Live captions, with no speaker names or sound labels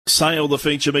Sale, the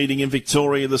feature meeting in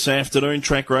Victoria this afternoon.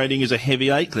 Track rating is a heavy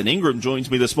 8. Glenn Ingram joins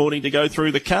me this morning to go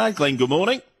through the card. Glenn, good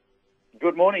morning.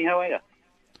 Good morning, how are you?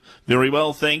 Very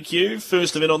well, thank you.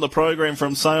 First event on the program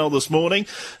from Sale this morning,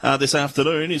 this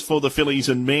afternoon, is for the fillies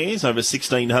and mares over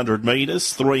 1,600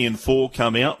 metres. 3 and 4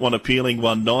 come out. One appealing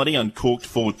 190, uncorked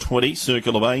 420.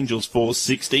 Circle of Angels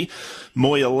 460.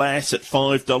 Moya Lass at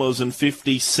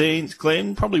 $5.50.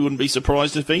 Glenn, probably wouldn't be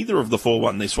surprised if either of the 4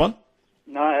 won this one.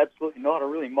 No, absolutely not. A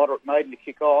really moderate maiden to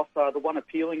kick off. The one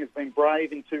appealing has been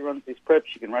brave in 2 runs this prep.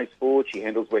 She can race forward. She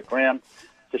handles wet ground.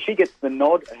 So she gets the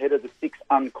nod ahead of the 6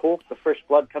 Uncorked, the fresh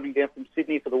blood coming down from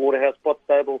Sydney for the Waterhouse Pot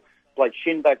Stable. Blake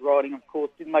Shinback riding, of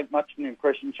course, didn't make much of an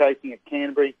impression chasing at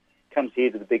Canterbury. Comes here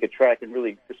to the bigger track and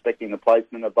really respecting the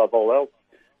placement above all else.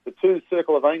 The 2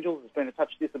 Circle of Angels has been a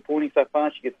touch disappointing so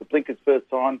far. She gets the blinkers first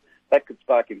time. That could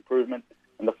spark improvement.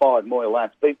 And the 5 Moya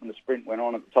Lass beat when the sprint went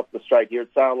on at the top of the straight here at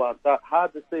Sale last start.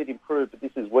 Hard to see it improve, but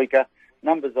this is weaker.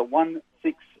 Numbers are 1,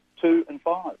 6, 2 and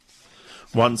 5.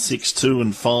 1, 6, 2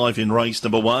 and 5 in race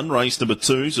number 1. Race number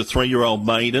 2 is a 3-year-old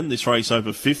maiden. This race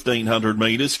over 1,500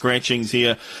 metres. Scratchings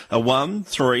here are 1,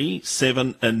 3,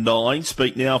 7 and 9.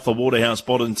 Speak now for Waterhouse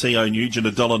Pot and T.O. Nugent,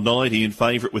 $1.90 in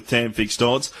favourite with Tam Fixed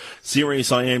Odds.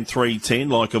 Serious I Am 310,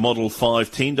 like a model 5,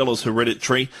 $10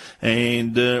 Hereditary.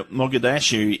 And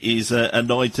Mogadashu is a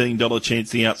 $19 chance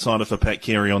the outsider for Pat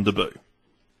Carey on debut.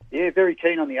 Yeah, very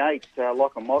keen on the 8,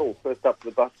 like a model. First up to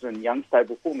the Buster and Young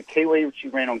stable. Former Kiwi, which she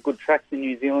ran on good tracks in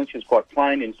New Zealand. She was quite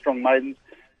plain in strong maidens.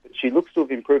 But she looks to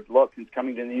have improved a lot since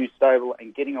coming to the new stable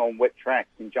and getting on wet tracks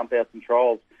in jump outs and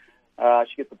trials.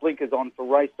 She gets the blinkers on for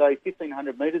race day.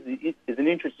 1,500 metres is an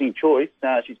interesting choice.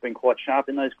 She's been quite sharp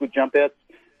in those good jump outs.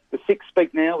 The 6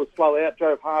 Speak Now was slow out,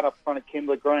 drove hard up front at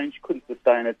Kembla Grange. Couldn't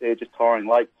sustain it there, just tiring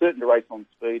late. Certain to race on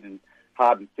speed and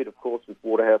hard and fit, of course, with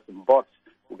Waterhouse and Bots.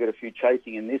 We'll get a few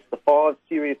chasing in this. The 5,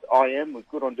 Serious I Am, was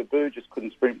good on debut, just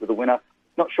couldn't sprint with the winner.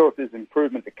 Not sure if there's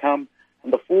improvement to come.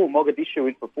 And the 4, Mogadishu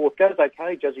in for 4th. Goes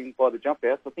okay, judging by the jump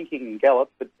outs. I think he can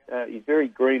gallop, but he's very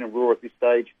green and raw at this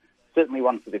stage. Certainly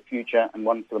one for the future and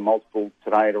one for the multiple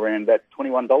today at around that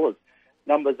 $21.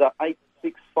 Numbers are 8,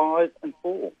 6, 5 and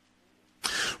 4.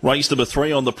 Race number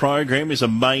 3 on the program is a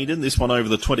maiden. This one over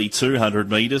the 2,200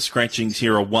 metres. Scratchings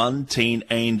here are 1, 10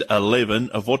 and 11.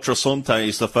 Avotrasante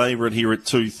is the favourite here at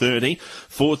 $2.30.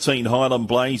 14 Highland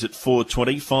Blaze at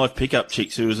 $4.20. 5 Pickup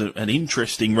Chicks, who was an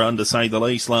interesting run to say the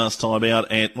least last time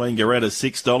out at Wangaratta,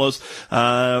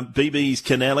 $6. BB's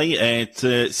Canelli at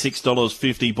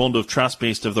 $6.50. Bond of Trust,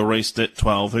 best of the rest at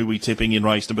 12. Who are we tipping in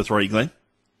race number 3, Glenn?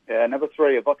 Number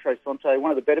 3, Avotre Sante,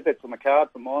 one of the better bets on the card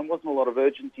for mine. Wasn't a lot of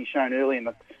urgency shown early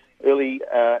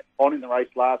on in the race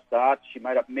last start. She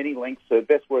made up many lengths. Her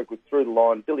best work was through the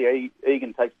line. Billy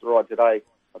Egan takes the ride today.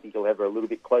 I think he'll have her a little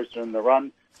bit closer in the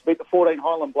run. Beat the 14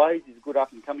 Highland Blaze. He's a good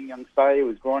up-and-coming young stayer who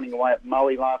was grinding away at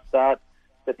Mully last start,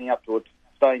 stepping up to a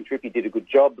staying trip. He did a good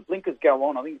job. The blinkers go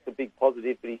on. I think it's a big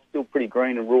positive, but he's still pretty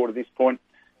green and raw to this point.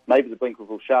 Maybe the blinkers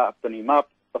will sharpen him up.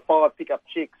 The 5 Pickup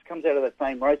Chicks comes out of that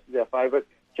same race as our favourite.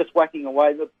 Just whacking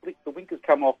away. The blinkers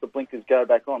come off, the blinkers go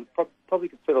back on. Probably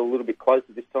could settle a little bit closer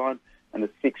this time. And the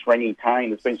 6 Rennie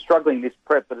Tane has been struggling this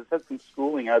prep, but has had some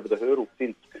schooling over the hurdle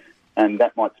since, and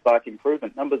that might spark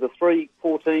improvement. Numbers are 3,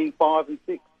 14, 5 and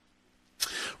 6.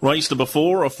 Race number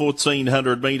 4, a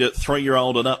 1,400 metre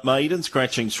 3-year-old and up maiden.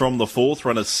 Scratchings from the 4th.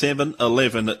 Runner 7,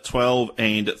 11, 12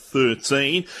 and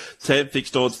 13. Tab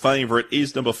Fixed Odds favourite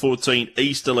is number 14,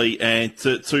 Easterly at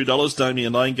 $2.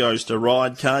 Damien Lane goes to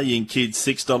ride. Caryin Kid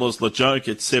 $6. La Joke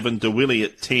at 7. DeWilly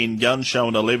at 10. Gun Show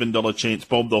an $11 chance.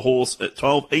 Bob the Horse at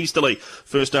 12. Easterly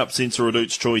first up since a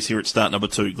Redute's Choice here at start number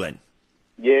 2, Glenn.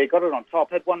 Yeah, got it on top.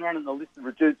 Had one run in the list of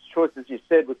Redute's Choice, as you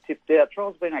said, was tipped out.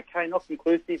 Trial's been okay, not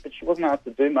conclusive, but she wasn't asked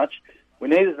to do much. We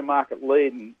needed a market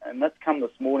lead, and that's come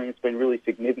this morning. It's been really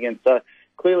significant. So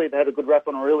clearly they had a good rap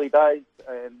on her early days,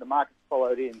 and the market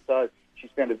followed in. So she's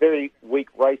found a very weak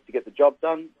race to get the job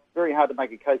done. Very hard to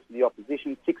make a case for the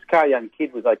opposition. 6K Young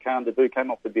Kid was okay on debut, came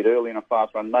off a bit early in a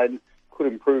fast run maiden. Could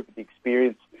improve with the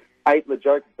experience. 8 La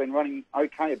Joke has been running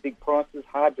okay at big prices.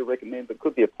 Hard to recommend, but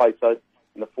could be a place. So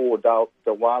and the 4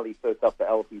 Dawali first up for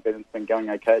Alison Bennett's been going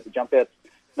okay at the jump outs.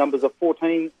 Numbers are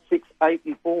 14, 6, 8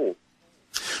 and 4.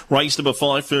 Race number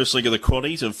 5, first leg of the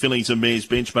quaddies of fillies and mares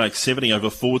benchmark 70 over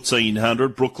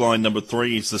 1,400. Brookline number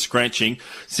 3 is the scratching.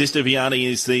 Sister Vianney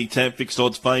is the Tab Fixed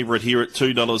Odds favourite here at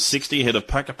 $2.60. Ahead of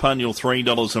Puckapunyal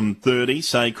 $3.30.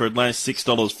 Sacred Lass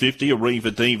 $6.50.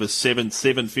 Arriva Diva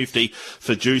 $7.50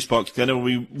 for Juicebox. Going to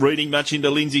be reading much into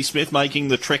Lindsay Smith making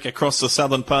the trek across the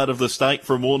southern part of the state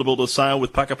from Warrnambool to Sale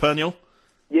with Puckapunyal.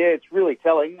 Yeah, it's really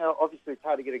telling. Obviously, it's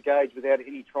hard to get a gauge without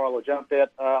any trial or jump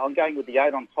out. I'm going with the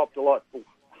 8 on top. Delightful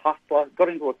hustler. Got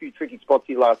into a few tricky spots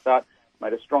here last start.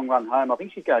 Made a strong run home. I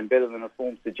think she's going better than her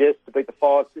form suggests. To beat the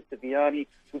 5, Sister Vianney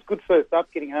was good first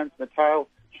up, getting home from the tail.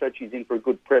 Showed she's in for a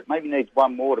good prep. Maybe needs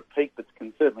one more to peak, but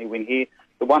can certainly win here.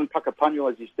 The 1,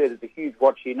 Puckapunyal, as you said, is a huge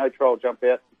watch here. No trial jump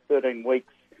out for 13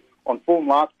 weeks. On form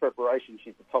last preparation,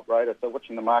 she's the top rater, so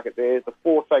watching the market there. The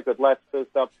 4, Sacred Lass,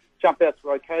 first up. Jump outs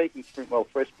were okay. You can sprint well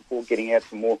fresh before getting out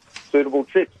some more suitable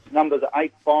trips. Numbers are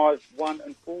 8, 5, 1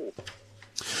 and 4.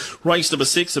 Race number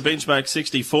 6, a benchmark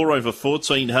 64 over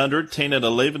 1400, 10 and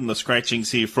 11. The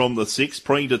scratchings here from the 6.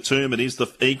 Predetermined is the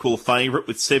equal favourite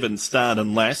with 7, Start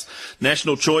and Lass.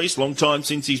 National Choice, long time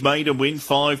since he's made a win,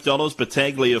 $5.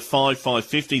 Battaglia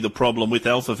 5,550. The problem with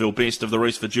Alphaville, best of the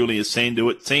rest for Julius Sandu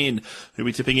at 10. Who are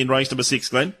we tipping in race number 6,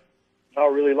 Glenn? I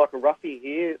really like a roughie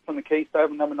here from the Key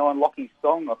Stable, number 9, Lockie's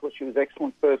Song. I thought she was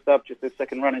excellent first up, just her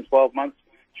second run in 12 months.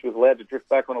 She was allowed to drift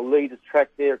back on a leader's track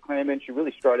there at Claremanagh. She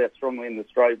really strode out strongly in the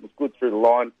straight, was good through the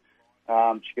line.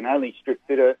 She can only strip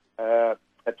fitter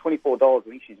at $24. I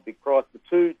think she's a big price. The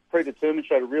 2, Predetermined,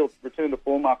 showed a real return to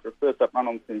form after a first up run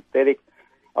on synthetic.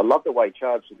 I love the way he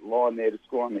charged at the line there to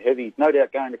score on the heavies. No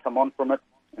doubt going to come on from it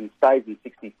and stays in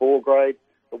 64 grade.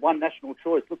 The 1, National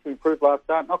Choice, looked to improve last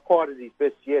start. Not quite at his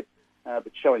best yet,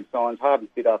 but showing signs. Hardly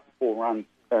fit after 4 runs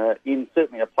in.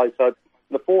 Certainly a place hope.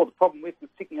 The 4, the problem with, was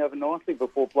ticking over nicely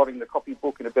before blotting the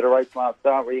copybook in a better race last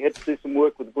start, where he had to do some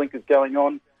work with the blinkers going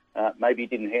on. Maybe he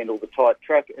didn't handle the tight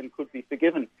track and could be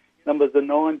forgiven. Numbers are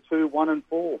 9, 2, 1 and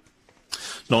 4.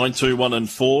 9, 2, 1 and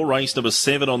 4. Race number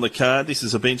 7 on the card. This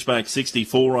is a benchmark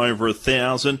 64 over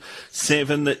 1,000.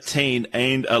 7, 10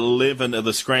 and 11 are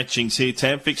the scratchings here.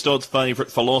 Tab fixed odds favourite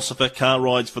Philosopher. Car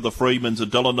rides for the Freedmans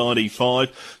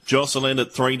 $1.95. Jocelyn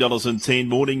at $3.10.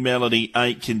 Morning Melody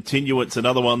 8. Continuance,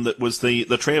 another one that was the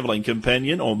travelling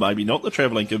companion, or maybe not the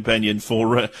travelling companion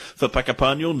for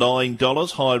Puckapunyal,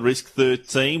 $9. High risk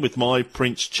 13 with My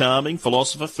Prince Charming.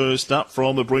 Philosopher first up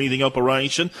from a breathing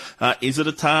operation. Is it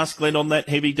a task, Glenn, on that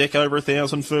heavy deck over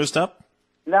 1,000 first up?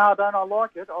 No, I don't. I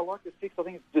like it. I like the 6. I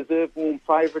think it's a deserved warm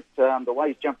favourite. The way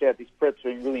he's jumped out this prep's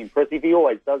been really impressive. He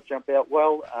always does jump out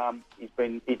well. He's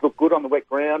looked good on the wet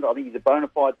ground. I think he's a bona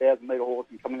fide 1,000-metre horse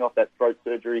and coming off that throat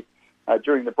surgery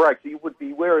during the break. So you would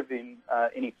be aware of him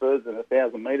any further than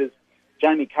 1,000 metres.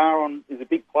 Jamie Caron is a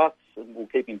big plus and will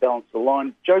keep him balanced to the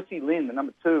line. Josie Lynn, the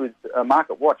number 2, is a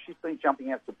market watch. She's been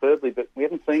jumping out superbly, but we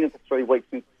haven't seen her for 3 weeks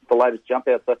since the latest jump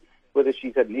out. So whether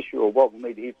she's had an issue or what, we'll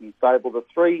need to hear from the stable. The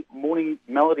 3, Morning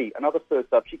Melody, another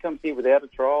first up. She comes here without a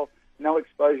trial, no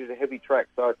exposure to heavy track.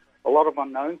 So a lot of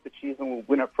unknowns, but she's a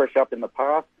winner fresh up in the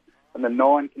past. And the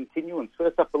 9, Continuance.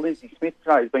 First up for Lindsay Smith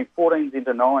today. Has been 14s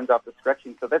into 9s after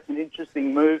scratching. So that's an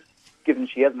interesting move, given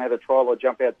she hasn't had a trial or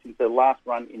jump out since her last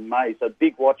run in May. So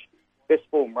big watch, best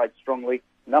form rates strongly.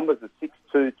 Numbers are 6,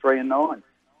 2, 3 and 9.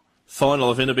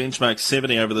 Final event, a benchmark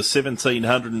 70 over the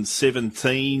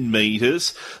 1,717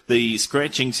 metres. The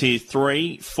scratchings here,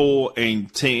 3, 4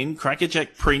 and 10.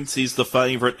 Crackerjack Prince is the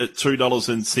favourite at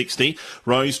 $2.60.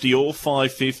 Rose Dior,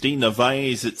 $5.50.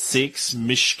 Neve is at 6.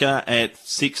 Mishka at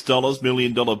 $6. $1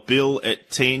 Million Bill at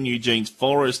 10. Eugene's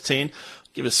Forest, 10.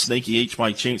 Give a sneaky each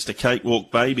way chance to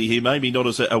Cakewalk Baby here. Maybe not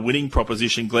as a winning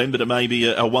proposition, Glenn, but it may be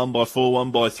a 1x4,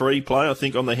 1x3 play. I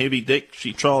think on the heavy deck,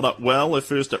 she trialled up well. Her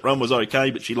first at run was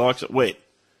okay, but she likes it wet.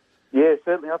 Yeah,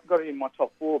 certainly. I've got it in my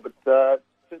top 4, but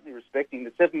certainly respecting.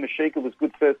 The 7, Mashika, was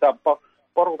good first up.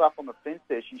 Bottled up on the fence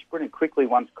there. She sprinted quickly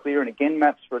once clear and again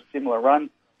maps for a similar run.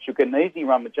 She took an easy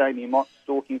run with Jamie Mott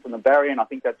stalking from the barrier, and I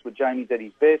think that's where Jamie's at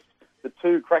his best. The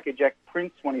 2, Crackerjack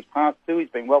Prince, when he's past 2, he's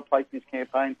been well placed in this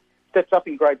campaign. Steps up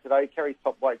in grade today, carries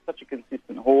top weight, such a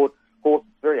consistent horse. It's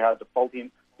very hard to fault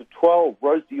him. The 12,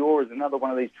 Rose Dior, is another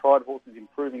one of these tried horses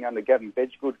improving under Gavin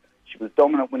Bedggood. She was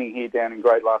dominant winning here down in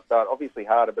grade last start. Obviously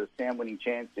harder, but a sound winning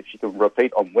chance if she can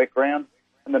repeat on wet ground.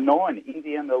 And the 9,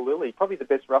 Indiana Lily, probably the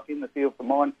best roughie in the field for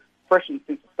mine. Freshened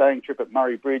since the staying trip at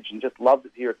Murray Bridge and just loves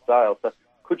it here at Sale. So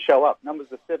could show up. Numbers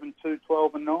are 7, 2,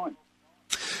 12 and 9.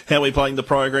 How are we playing the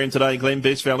program today, Glenn?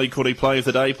 Best Valley Could play of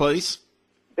the day, please?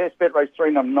 Best bet, race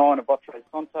 3, number 9, Abotre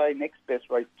Sante. Next best,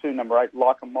 race 2, number 8,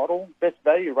 Like a Model. Best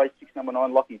value, race 6, number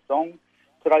 9, Lockie Song.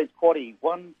 Today's quaddie,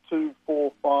 1, 2,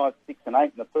 4, 5, 6 and 8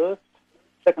 in the first.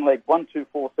 Second leg, 1, 2,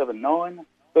 4, 7, 9.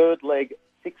 Third leg,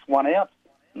 6, 1 out.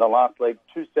 And the last leg,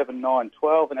 2, 7, 9,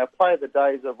 12. And our play of the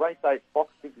day is a race 8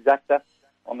 Fox Exacta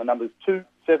on the numbers 2,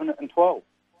 7 and 12.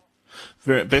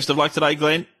 Best of luck today,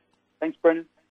 Glenn. Thanks, Brendan.